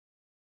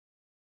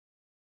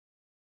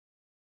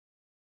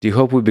Do you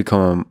hope we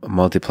become a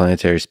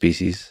multiplanetary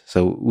species?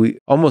 So we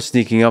almost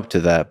sneaking up to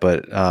that,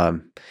 but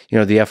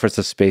the efforts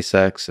of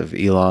SpaceX, of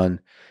Elon,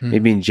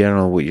 maybe in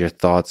general, what your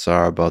thoughts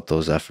are about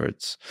those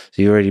efforts.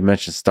 So you already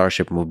mentioned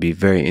Starship will be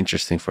very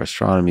interesting for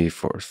astronomy,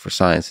 for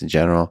science in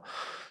general,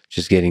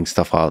 just getting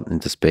stuff out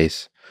into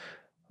space.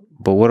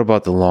 But what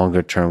about the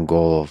longer term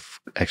goal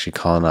of actually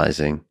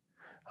colonizing,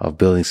 of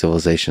building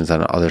civilizations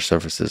on other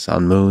surfaces,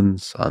 on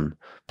moons, on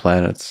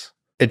planets?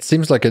 It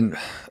seems like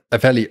a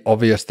fairly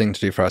obvious thing to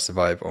do for our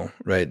survival,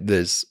 right?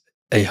 There's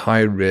a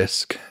high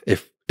risk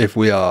if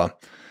we are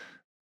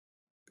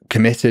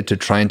committed to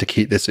trying to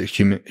keep this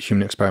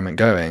human experiment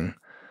going.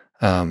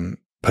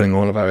 Putting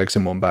all of our eggs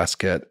in one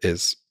basket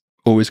is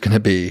always going to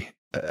be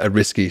a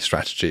risky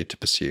strategy to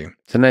pursue.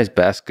 It's a nice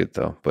basket,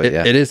 though. But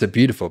it is a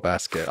beautiful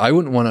basket. I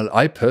wouldn't want to.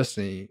 I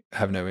personally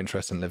have no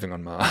interest in living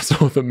on Mars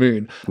or the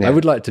moon. Yeah. I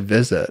would like to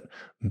visit,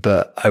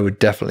 but I would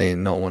definitely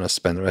not want to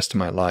spend the rest of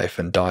my life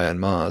and die on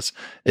Mars.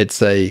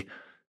 It's a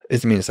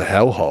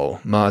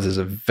hellhole. Mars is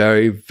a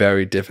very,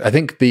 very different. I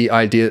think the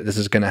idea that this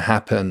is going to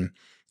happen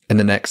in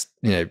the next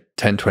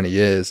 10, 20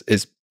 years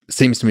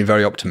seems to me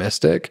very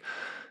optimistic.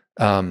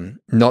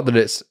 Not that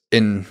it's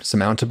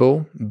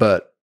insurmountable,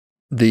 but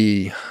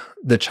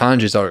the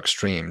challenges are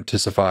extreme to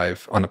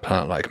survive on a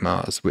planet like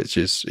Mars, which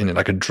is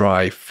like a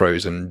dry,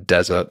 frozen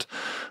desert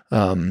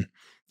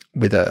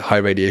with a high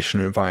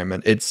radiation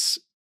environment. It's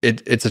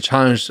a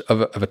challenge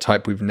of a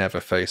type we've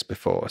never faced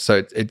before.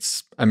 So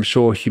I'm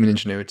sure human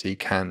ingenuity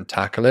can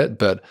tackle it,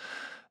 but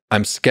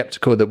I'm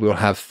skeptical that we'll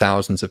have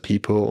thousands of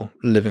people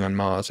living on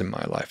Mars in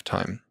my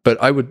lifetime. But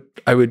I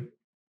would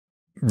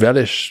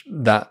relish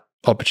that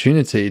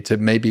opportunity to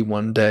maybe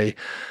one day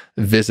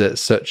visit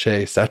such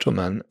a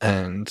settlement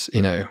and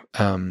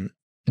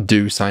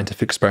do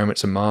scientific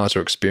experiments on Mars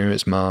or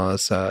experience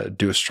Mars,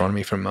 do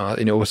astronomy from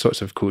Mars, all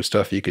sorts of cool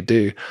stuff you could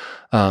do.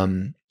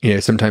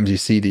 Sometimes you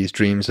see these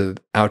dreams of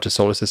outer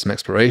solar system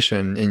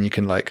exploration and you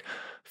can like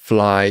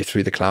fly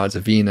through the clouds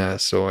of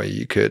Venus, or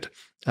you could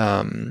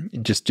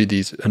just do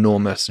these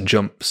enormous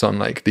jumps on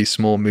like these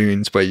small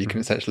moons where you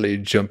can essentially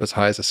jump as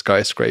high as a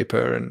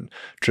skyscraper and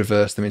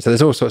traverse them. So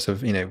there's all sorts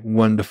of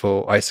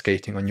wonderful ice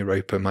skating on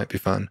Europa might be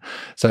fun.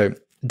 So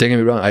don't get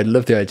me wrong, I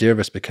love the idea of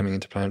us becoming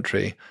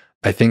interplanetary.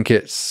 I think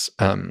it's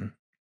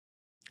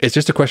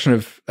just a question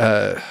of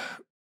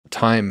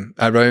time.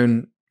 Our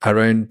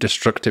own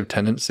destructive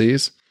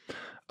tendencies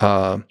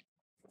are,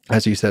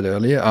 as you said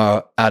earlier,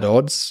 are at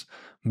odds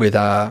with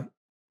our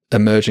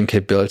emerging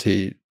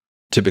capability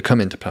to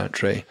become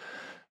interplanetary.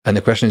 And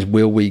the question is,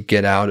 will we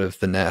get out of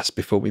the nest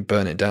before we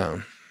burn it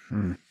down?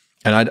 And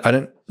I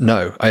don't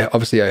know. I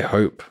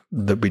hope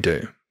that we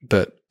do,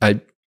 but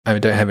I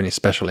don't have any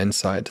special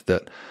insight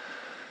that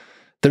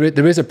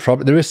there is a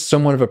problem. There is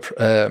somewhat of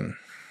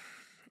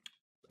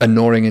a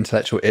gnawing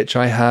intellectual itch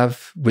I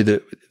have with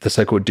the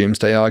so-called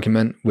doomsday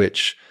argument,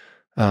 which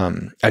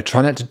I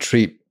try not to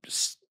treat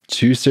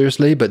too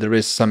seriously, but there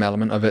is some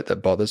element of it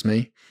that bothers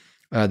me.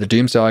 The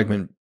doomsday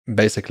argument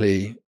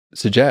basically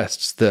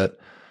suggests that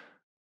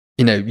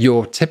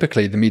you're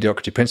typically the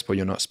mediocrity principle,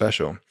 you're not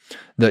special,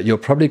 that you're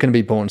probably going to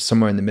be born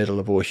somewhere in the middle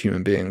of all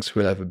human beings who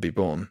will ever be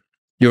born.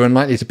 You're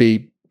unlikely to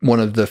be one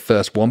of the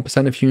first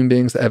 1% of human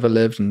beings that ever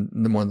lived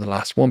and one of the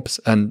last 1%,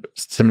 and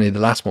similarly the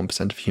last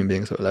 1% of human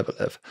beings that will ever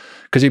live,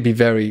 because you'd be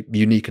very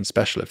unique and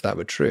special if that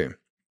were true.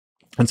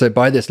 And so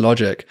by this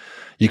logic,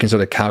 you can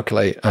sort of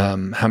calculate how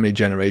many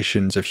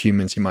generations of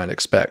humans you might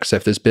expect. So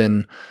if there's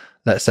been,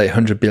 let's say,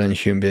 100 billion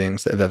human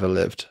beings that have ever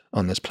lived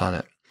on this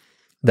planet,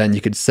 then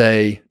you could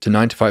say to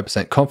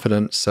 95%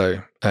 confidence,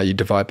 so you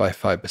divide by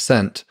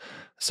 5%,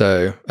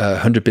 so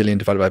 100 billion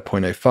divided by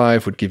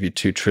 0.05 would give you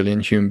 2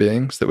 trillion human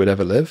beings that would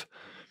ever live,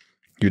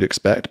 you'd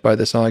expect by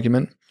this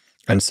argument.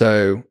 And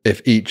so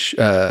if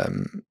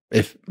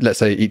let's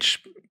say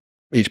each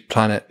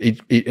planet,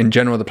 in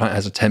general, the planet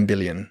has a 10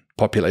 billion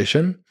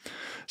population,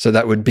 so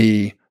that would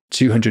be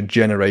 200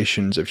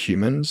 generations of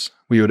humans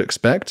we would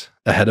expect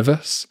ahead of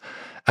us.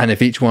 And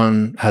if each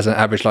one has an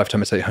average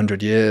lifetime of, say,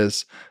 100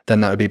 years, then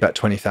that would be about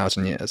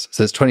 20,000 years.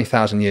 So there's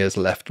 20,000 years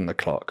left on the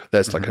clock.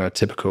 There's like a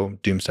typical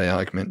doomsday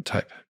argument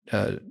type.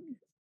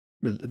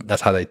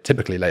 That's how they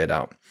typically lay it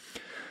out.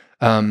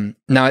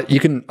 Now, you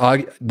can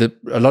argue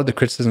a lot of the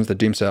criticisms of the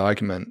doomsday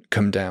argument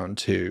come down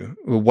to,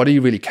 well, what are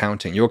you really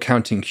counting? You're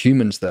counting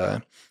humans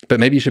there, but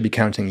maybe you should be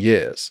counting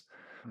years.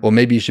 Or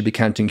maybe you should be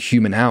counting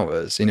human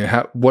hours.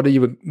 What are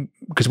you?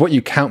 Because what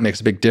you count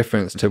makes a big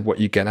difference to what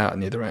you get out on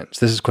the other end.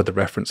 So this is called the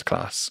reference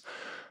class,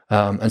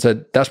 and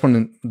so that's one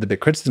of the big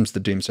criticisms of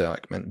the doomsday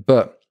argument.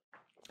 But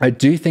I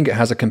do think it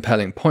has a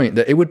compelling point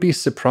that it would be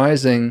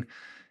surprising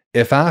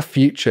if our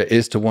future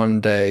is to one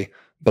day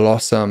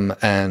blossom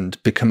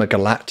and become a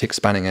galactic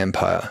spanning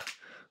empire.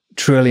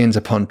 Trillions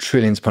upon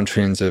trillions upon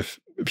trillions of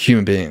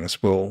human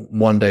beings will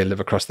one day live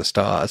across the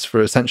stars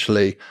for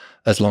essentially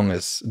as long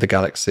as the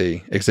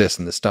galaxy exists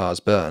and the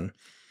stars burn.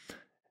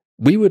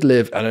 We would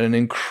live at an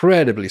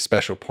incredibly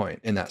special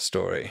point in that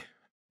story.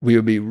 We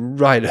would be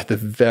right at the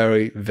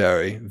very,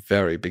 very,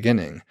 very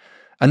beginning.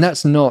 And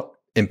that's not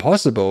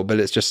impossible, but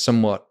it's just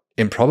somewhat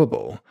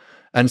improbable.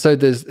 And so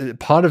there's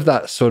part of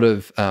that sort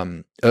of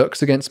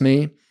irks against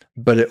me,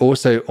 but it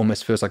also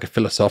almost feels like a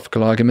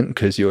philosophical argument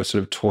because you're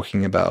sort of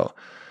talking about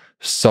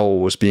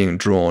souls being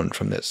drawn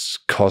from this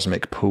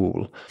cosmic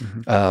pool.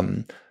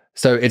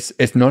 So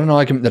it's not an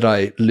argument that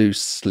I lose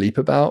sleep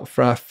about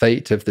for our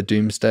fate of the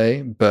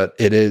doomsday, but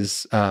it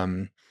is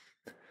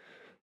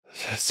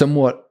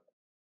somewhat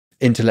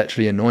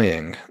intellectually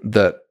annoying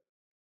that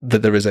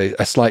there is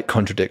a slight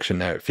contradiction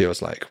there, it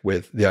feels like,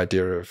 with the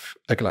idea of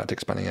a galactic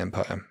spanning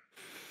empire.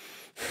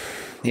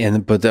 Yeah,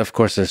 but of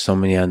course there's so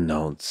many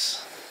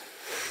unknowns.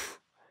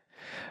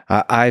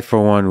 I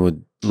for one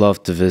would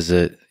love to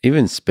visit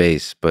even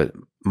space, but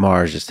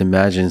Mars. Just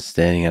imagine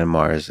standing on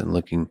Mars and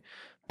looking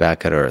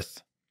back at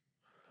Earth.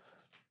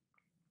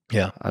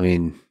 Yeah. I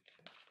mean,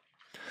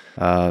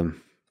 the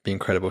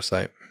incredible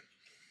sight.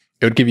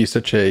 It would give you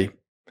such a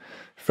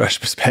fresh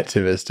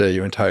perspective as to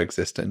your entire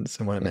existence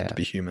and what it meant to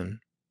be human.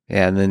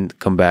 Yeah, and then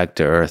come back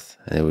to Earth,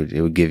 and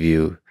it would give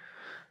you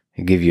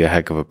a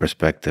heck of a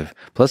perspective.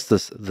 Plus,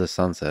 the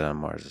sunset on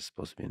Mars is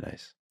supposed to be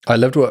nice. I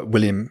loved what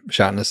William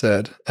Shatner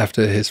said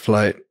after his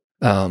flight.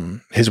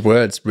 His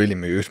words really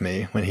moved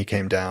me when he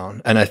came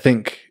down, and I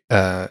think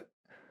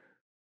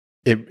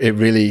it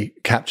really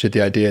captured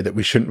the idea that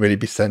we shouldn't really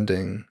be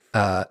sending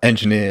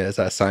engineers,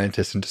 our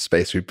scientists into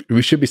space.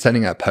 We should be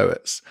sending our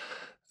poets,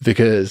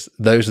 because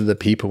those are the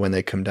people when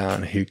they come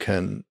down who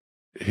can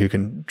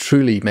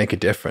truly make a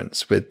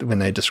difference when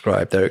they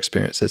describe their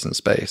experiences in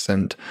space.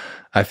 And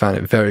I found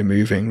it very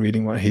moving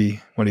reading what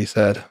he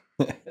said.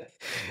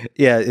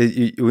 Yeah,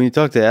 when you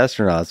talk to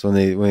astronauts,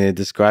 when they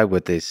describe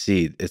what they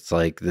see, it's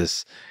like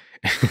this,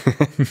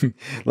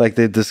 like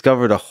they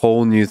discovered a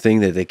whole new thing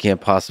that they can't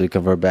possibly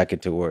convert back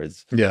into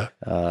words. Yeah,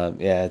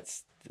 yeah,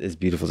 it's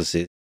beautiful to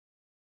see.